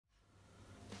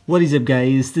What is up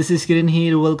guys, this is Kiran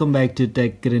here. Welcome back to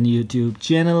Tech Kiran YouTube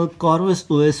channel. Corvus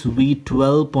OS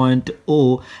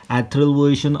v12.0 Ethereal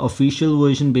version, official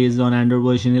version based on Android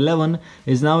version 11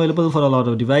 is now available for a lot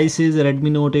of devices.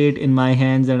 Redmi Note 8 in my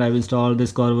hands and I've installed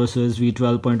this Corvus OS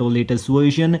v12.0 latest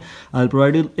version. I'll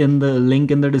provide you in the link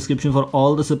in the description for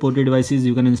all the supported devices.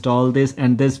 You can install this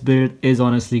and this build is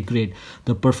honestly great.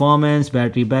 The performance,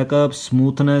 battery backup,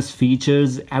 smoothness,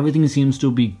 features, everything seems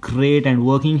to be great and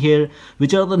working here.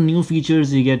 Which are the new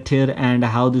features you get here and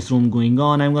how this ROM going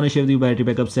on. I'm going to share the battery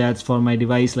backup stats for my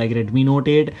device like Redmi Note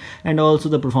 8, and also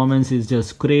the performance is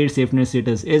just great. Safety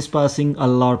status is passing. A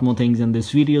lot more things in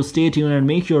this video. Stay tuned and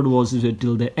make sure to watch this video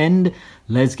till the end.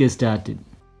 Let's get started.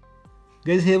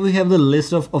 Guys, here we have the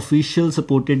list of official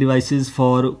supported devices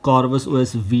for Corvus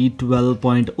OS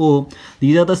v12.0.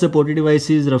 These are the supported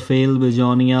devices: Rafael,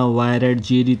 Bijonia, Wired,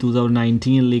 JD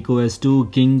 2019, LeakOS 2,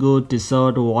 Kingo,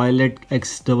 Tissot, Violet,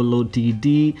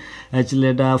 XOOTD,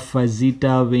 Acheleda,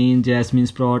 Fazita, Wayne, Jasmine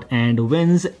Sprout, and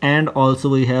Wins. And also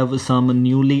we have some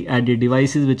newly added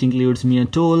devices which includes Mia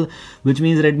Toll, which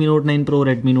means Redmi Note 9 Pro,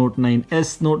 Redmi Note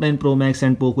 9S, Note 9 Pro Max,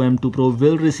 and Poco M2 Pro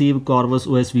will receive Corvus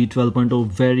OS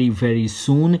v12.0 very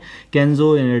soon.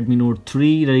 Kenzo and Redmi Note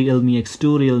 3, Realme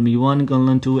X2, Realme 1,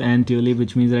 Kunlun 2, and Tulip,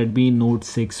 which means Redmi Note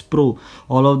 6 Pro.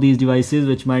 All of these devices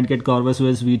which might get Corvus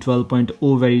OS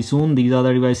v12.0 very soon. These are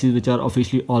the devices which are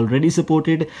officially already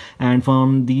supported, and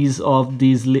from these of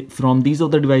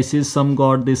the devices, some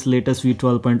got this latest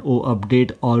v12.0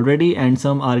 update already and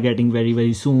some are getting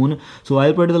very soon. So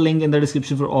I'll put the link in the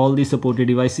description for all the supported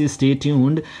devices. Stay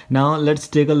tuned. Now let's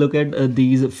take a look at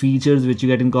these features which you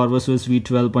get in Corvus OS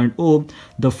v12.0.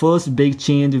 The first big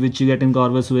change which you get in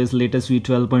Corvus OS latest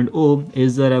v12.0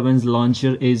 is the Raven's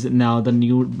launcher is now the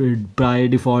new by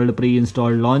default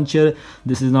pre-installed launcher.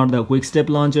 This is not the quick step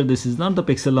launcher, this is not the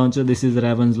pixel launcher, this is the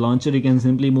Raven's launcher. You can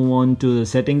simply move on to the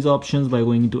settings options by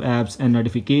going into apps and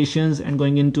notifications and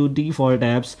going into default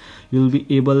apps. You'll be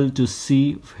able to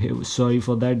see, sorry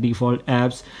for that, default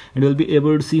apps, and you'll be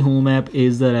able to see home app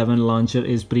is the Raven launcher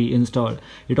is pre-installed.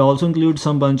 It also includes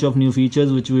some bunch of new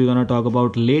features which we're gonna talk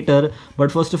about later.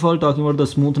 But first of all, talking about the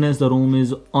smoothness, the ROM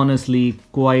is honestly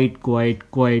quite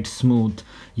smooth.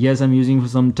 Yes, I'm using for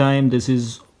some time. This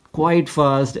is quite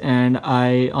fast and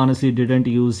I honestly didn't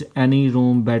use any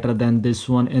ROM better than this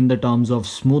one in the terms of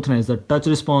smoothness. The touch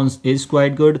response is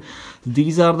quite good.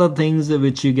 These are the things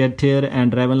which you get here,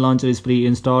 and Raven launcher is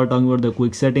pre-installed. Talking about the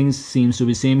quick settings, seems to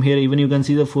be same here. Even you can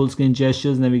see the full screen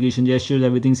gestures, navigation gestures,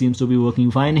 everything seems to be working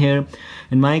fine here.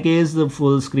 In my case, the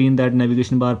full screen, that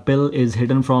navigation bar pill is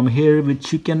hidden from here,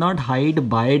 which you cannot hide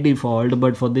by default,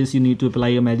 but for this you need to apply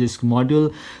a magic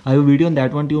module. I have a video on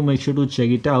that one too, make sure to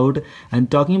check it out. And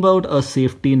talking about a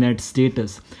safety net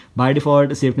status, by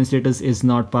default safety status is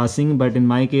not passing, but in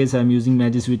my case I'm using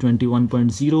Magis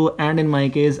v21.0, and in my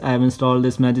case I have installed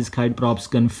this Magis hide props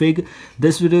config.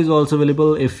 This video is also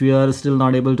available. If you are still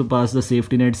not able to pass the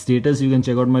safety net status, you can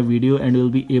check out my video and you'll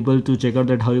be able to check out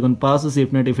that how you can pass the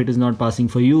safety net if it is not passing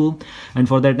for you. And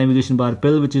for that, navigation bar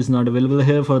pill, which is not available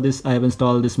here. For this I have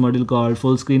installed this module called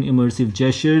full screen immersive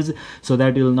gestures, so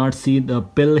that you'll not see the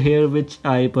pill here, which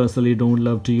I personally don't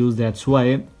love to use. That's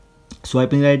why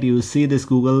swiping right, you see this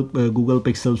Google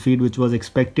Pixel feed, which was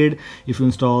expected. If you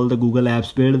install the Google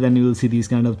Apps build, then you will see these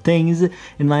kind of things.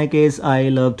 In my case, I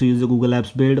love to use the Google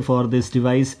Apps build for this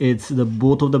device. It's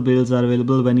both of the builds are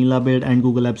available, vanilla build and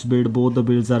Google Apps build, both the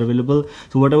builds are available.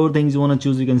 So whatever things you want to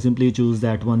choose, you can simply choose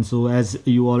that one. So as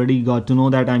you already got to know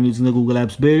that I'm using the Google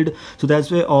Apps build, so that's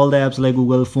why all the apps like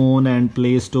Google Phone and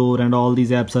Play Store and all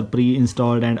these apps are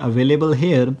pre-installed and available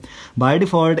here. By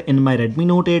default, in my Redmi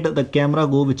Note 8, the Camera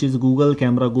Go, which is Google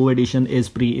Camera Go edition, is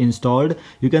pre-installed.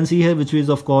 You can see here, which is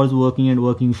of course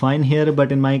working fine here,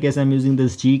 but in my case I'm using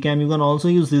this Gcam. You can also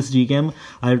use this Gcam.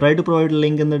 I'll try to provide a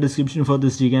link in the description for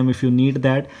this Gcam if you need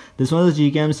that. This one is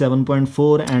Gcam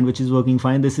 7.4 and which is working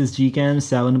fine. This is Gcam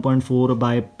 7.4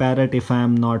 by Parrot, if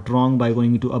I'm not wrong, by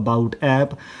going to About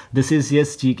app. This is,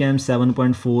 yes, Gcam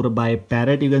 7.4 by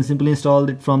Parrot. You can simply install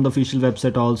it from the official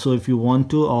website also if you want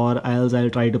to, or else I'll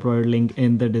try to provide a link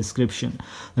in the description.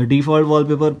 The default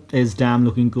wallpaper is damn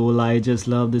looking cool. I just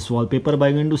love this wallpaper.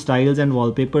 By going to styles and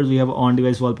wallpapers, we have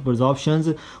on-device wallpapers options.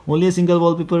 Only a single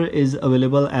wallpaper is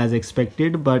available as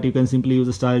expected, but you can simply use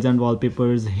the styles and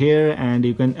wallpapers here and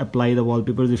you can apply the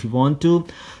wallpapers if you want to.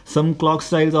 Some clock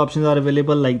styles options are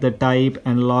available like the type,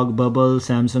 analog, bubble,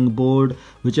 Samsung board,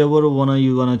 whichever one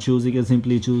you gonna choose, you can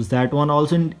simply choose that one.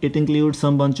 Also it includes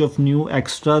some bunch of new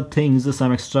extra things,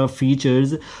 some extra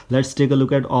features. Let's take a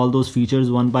look at all those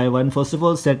features one by one. First of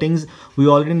all, settings. We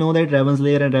already know know that Raven's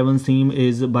layer and Raven's theme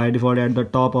is by default at the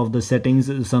top of the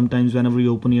settings. Sometimes whenever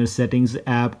you open your settings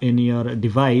app in your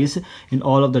device, in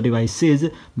all of the devices,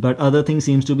 but other things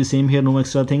seems to be same here, no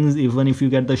extra things. Even if you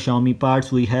get the Xiaomi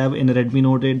parts, we have in Redmi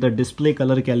Note 8 the display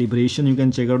color calibration. You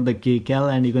can check out the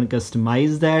kcal and you can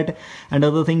customize that, and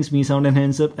other things, Mi Sound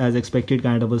enhancer as expected,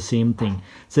 kind of the same thing.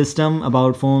 System,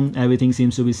 about phone, everything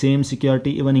seems to be same.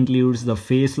 Security even includes the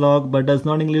face lock but does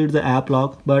not include the app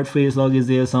lock, but face lock is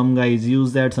there. Some guys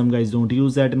use that, some guys don't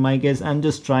use that. In my case, I'm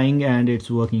just trying and it's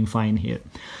working fine here.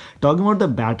 Talking about the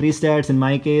battery stats, in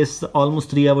my case, almost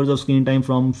 3 hours of screen time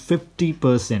from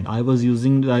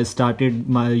 50%. I started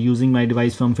using my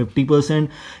device from 50%.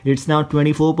 It's now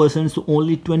 24%, so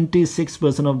only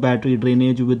 26% of battery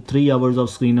drainage with 3 hours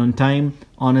of screen on time.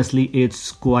 Honestly,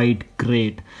 it's quite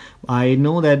great. I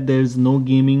know that there's no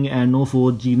gaming and no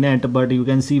 4G net, but you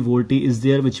can see VoLTE is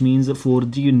there, which means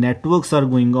 4G networks are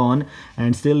going on,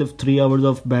 and still if 3 hours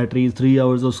of battery, 3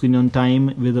 hours of screen on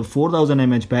time with a 4000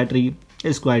 mAh battery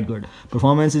is quite good.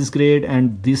 Performance is great,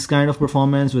 and this kind of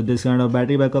performance with this kind of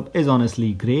battery backup is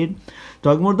honestly great.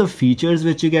 Talking about the features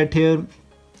which you get here,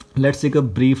 let's take a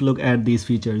brief look at these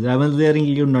features. Raven's layer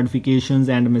include notifications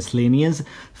and miscellaneous.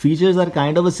 Features are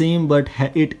kind of the same, but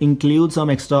it includes some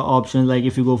extra options. Like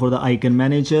if you go for the icon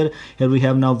manager, here we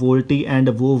have now VoLTE and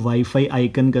Vo Wi-Fi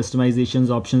icon customizations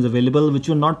options available, which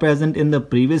were not present in the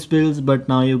previous builds, but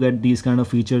now you get these kind of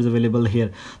features available here.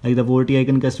 Like the VoLTE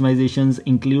icon customizations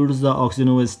includes the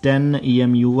OxygenOS 10,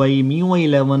 EMUI, MIUI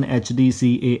 11, HD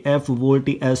CAF,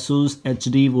 VoLTE ASUS,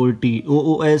 HD, VoLTE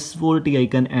OOS, VoLTE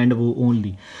icon, and Vo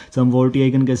only. Some VoLTE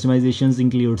icon customizations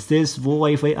includes this. Vo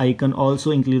Wi-Fi icon also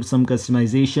includes some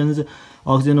customizations.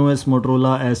 OxygenOS,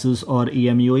 Motorola, Asus, or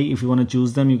EMUI. If you want to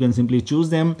choose them, you can simply choose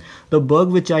them. The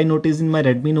bug which I noticed in my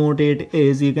Redmi Note 8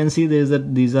 is, you can see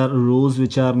these are rows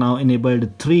which are now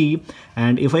enabled 3,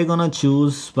 and if I gonna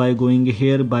choose by going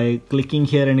here, by clicking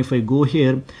here, and if I go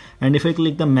here and if I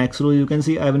click the max row, you can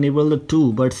see I've enabled the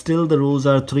 2, but still the rows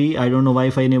are 3. I don't know why.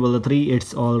 If I enable the 3,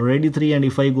 it's already 3, and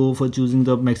if I go for choosing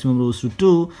the maximum rows to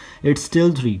 2, it's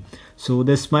still 3. So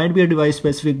this might be a device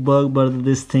specific bug, but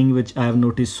this thing which I have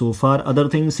noticed so far. Other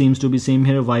things seems to be same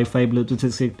here. Wi-Fi,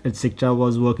 Bluetooth, etc.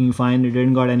 was working fine. It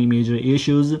didn't got any major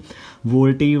issues.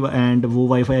 VoLTE and Vo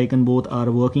Wi-Fi icon both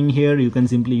are working here. You can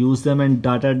simply use them, and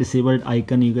data disabled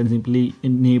icon you can simply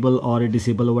enable or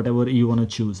disable or whatever you want to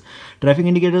choose. Traffic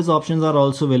indicators options are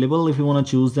also available if you want to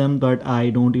choose them, but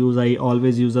I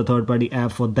always use a third-party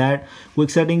app for that. Quick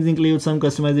settings include some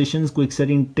customizations. Quick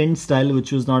setting tint style,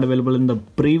 which was not available in the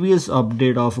previous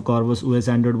update of Corvus OS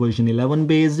Android version 11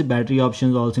 based. Battery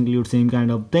options also include same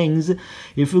kind of things.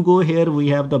 If you go here, we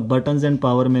have the buttons and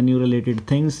power menu related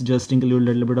things, just include a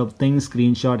little bit of things.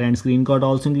 Screenshot and screen record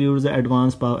also includes the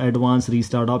advanced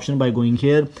restart option. By going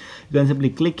here, you can simply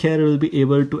click here. You will be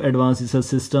able to advance this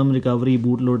system recovery,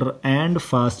 bootloader, and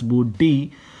fast boot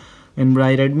D. In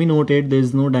Redmi Note 8, there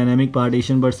is no dynamic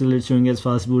partition, but still it's showing as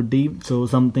fast boot D, so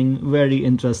something very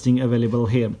interesting available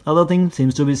here. Other thing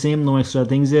seems to be same, no extra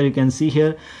things here. You can see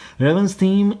here Raven's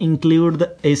theme include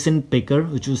the ASIN picker,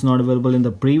 which was not available in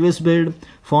the previous build.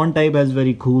 Font type has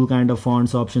very cool kind of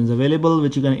fonts options available,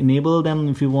 which you can enable them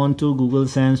if you want to. Google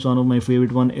Sans, one of my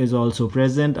favorite one, is also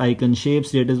present. Icon shapes,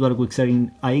 status bar, quick setting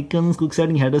icons, quick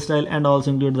setting header style, and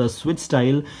also include the switch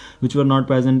style, which were not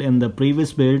present in the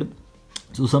previous build.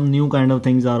 So some new kind of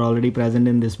things are already present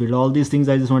in this build. All these things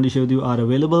I just want to show you are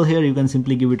available here. You can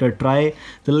simply give it a try.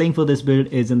 The link for this build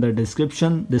is in the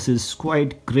description. This is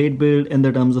quite great build in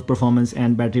the terms of performance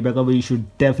and battery backup. You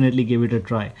should definitely give it a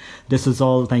try. This is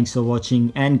all. Thanks for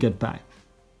watching and goodbye.